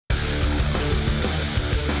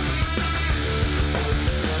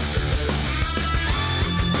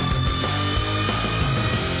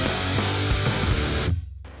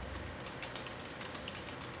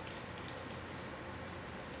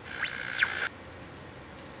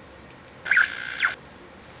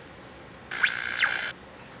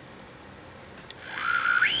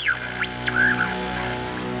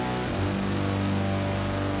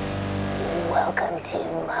to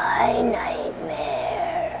my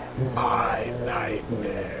nightmare. My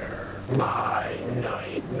nightmare. My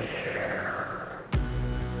nightmare.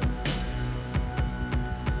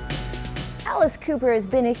 Alice Cooper has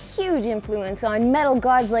been a huge influence on metal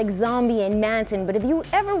gods like Zombie and Manson, but have you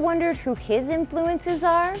ever wondered who his influences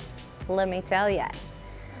are? Let me tell ya.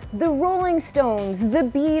 The Rolling Stones, the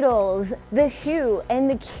Beatles, the Who, and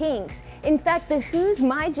the Kinks. In fact, the Who's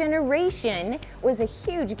My Generation was a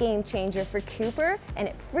huge game changer for Cooper, and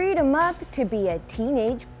it freed him up to be a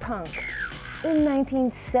teenage punk. In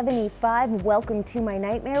 1975, Welcome to My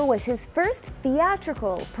Nightmare was his first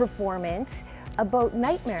theatrical performance about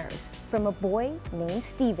nightmares from a boy named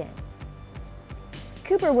Steven.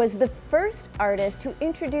 Cooper was the first artist who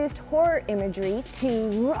introduced horror imagery to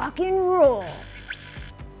rock and roll.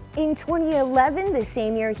 In 2011, the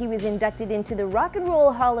same year he was inducted into the Rock and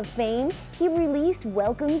Roll Hall of Fame, he released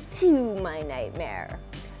Welcome to My Nightmare.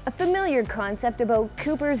 A familiar concept about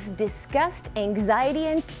Cooper's disgust, anxiety,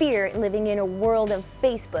 and fear living in a world of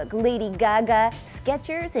Facebook, Lady Gaga,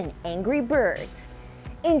 Skechers, and Angry Birds.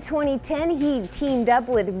 In 2010, he teamed up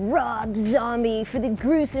with Rob Zombie for the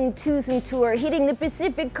Gruesome Twosome Tour, hitting the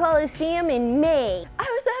Pacific Coliseum in May. I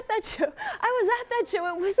was at that show.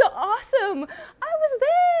 It was awesome. I was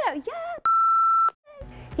there, yeah.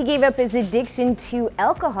 He gave up his addiction to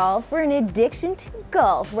alcohol for an addiction to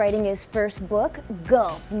golf, writing his first book,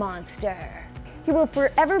 Golf Monster. He will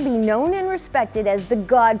forever be known and respected as the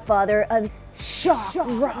godfather of shock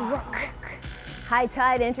rock. High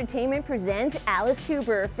Tide Entertainment presents Alice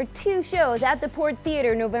Cooper for 2 shows at the Port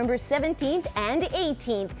Theatre November 17th and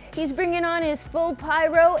 18th. He's bringing on his full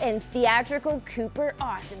pyro and theatrical Cooper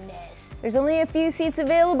awesomeness. There's only a few seats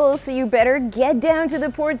available, so you better get down to the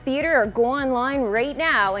Port Theatre or go online right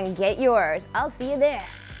now and get yours. I'll see you there.